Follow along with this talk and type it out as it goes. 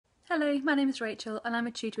Hello, my name is Rachel and I'm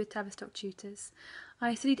a tutor with Tavistock Tutors.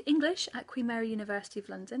 I studied English at Queen Mary University of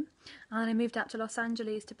London and I moved out to Los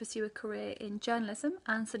Angeles to pursue a career in journalism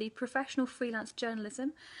and studied professional freelance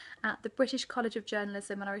journalism at the British College of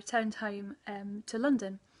Journalism, and I returned home to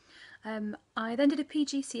London. I then did a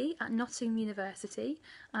PGCE at Nottingham University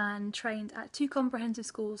and trained at 2 comprehensive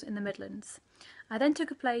schools in the Midlands. I then took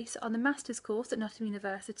a place on the Master's course at Nottingham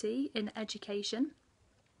University in Education,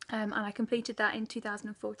 and I completed that in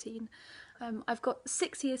 2014. I've got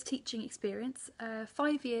 6 years teaching experience,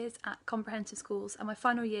 5 years at comprehensive schools and my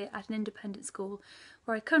final year at an independent school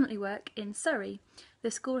where I currently work in Surrey.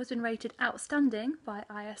 The school has been rated outstanding by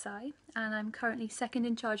ISI and I'm currently second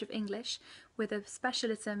in charge of English with a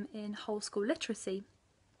specialism in whole school literacy.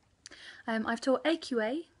 I've taught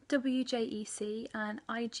AQA, WJEC and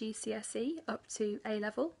IGCSE up to A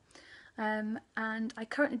level. And I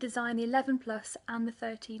currently design the 11 plus and the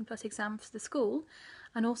 13 plus exams for the school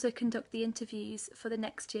and also conduct the interviews for the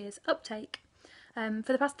next year's uptake. For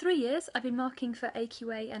the past 3 years I've been marking for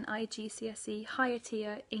AQA and IGCSE higher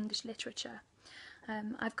tier English literature.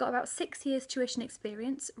 I've got about 6 years tuition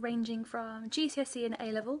experience ranging from GCSE and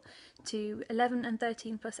A-level to 11 and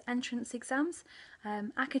 13 plus entrance exams,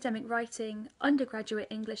 academic writing, undergraduate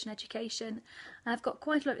English and education, and I've got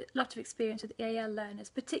quite a lot of experience with EAL learners,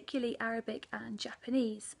 particularly Arabic and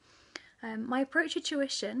Japanese. My approach to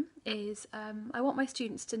tuition is I want my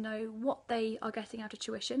students to know what they are getting out of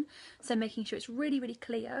tuition, so making sure it's really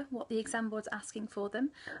clear what the exam board's asking for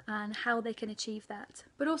them and how they can achieve that,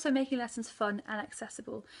 but also making lessons fun and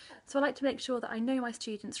accessible. So I like to make sure that I know my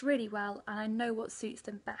students really well and I know what suits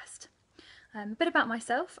them best. A bit about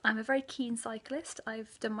myself: I'm a very keen cyclist.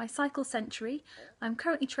 I've done my cycle century, I'm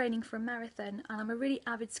currently training for a marathon, and I'm a really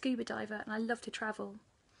avid scuba diver and I love to travel.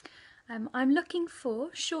 I'm looking for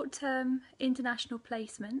short-term international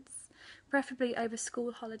placements, preferably over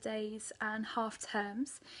school holidays and half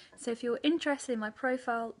terms. So if you're interested in my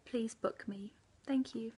profile, please book me. Thank you.